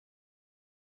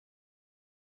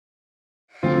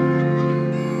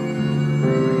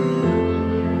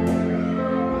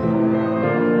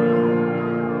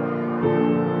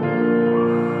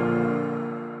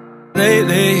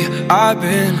Lately, I've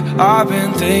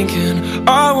been thinking,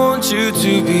 I want you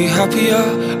to be happier,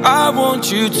 I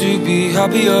want you to be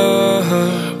happier.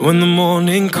 When the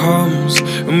morning comes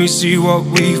and we see what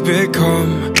we've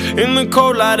become, in the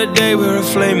cold light of day we're a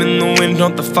flame in the wind,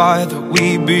 not the fire that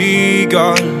we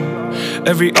begun.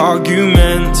 Every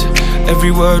argument,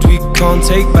 every word we can't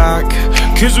take back,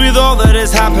 'cause with all that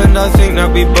has happened I think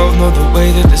that we both know the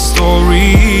way that the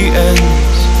story ends.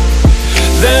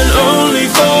 Then only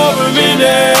for a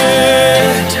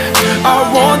minute I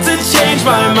want to change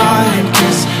my mind,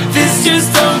 'cause this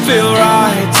just don't feel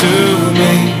right to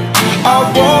me. I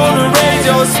wanna raise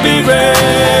your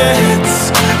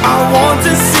spirits, I want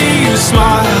to see you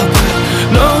smile,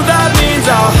 but no, that means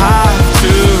I'll have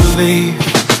to leave.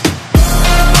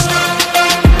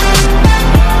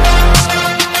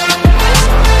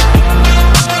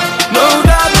 No,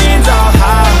 that means I'll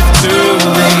have to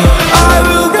leave. I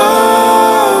will go.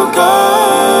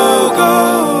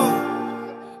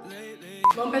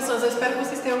 Bom, pessoas, eu espero que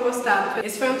vocês tenham gostado.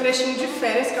 Esse foi um trechinho de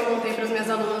férias que eu montei para as minhas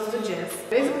alunas do jazz.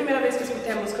 Desde a primeira vez que eu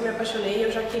escutei a música eu me apaixonei e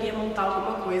eu já queria montar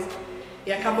alguma coisa.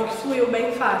 E acabou que fluiu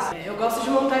bem fácil. Eu gosto de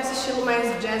montar esse estilo mais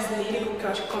jazz lírico, que eu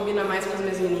acho que combina mais com as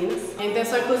minhas meninas. A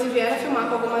intenção, inclusive, era filmar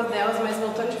com algumas delas, mas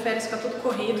voltando de férias fica tudo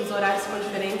corrido, os horários ficam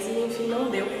diferentes e, enfim,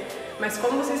 não deu. Mas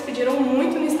como vocês pediram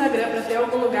muito no Instagram para ter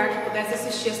algum lugar que pudesse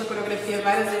assistir essa coreografia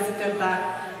várias vezes e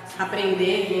tentar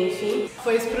aprender, enfim,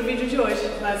 foi isso pro vídeo de hoje,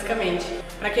 basicamente.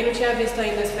 Pra quem não tinha visto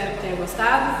ainda, eu espero que tenha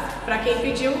gostado. Pra quem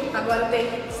pediu, agora tem.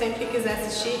 Sempre que quiser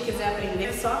assistir, quiser aprender,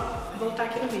 é só voltar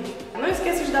aqui no vídeo. Não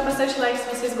esqueça de dar bastante like se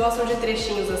vocês gostam de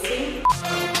trechinhos assim.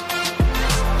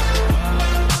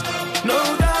 No,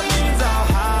 that means I'll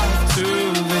have to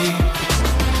leave.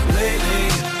 Lately,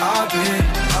 I've been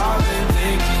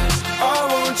thinking, I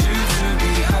want you to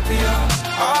be happier.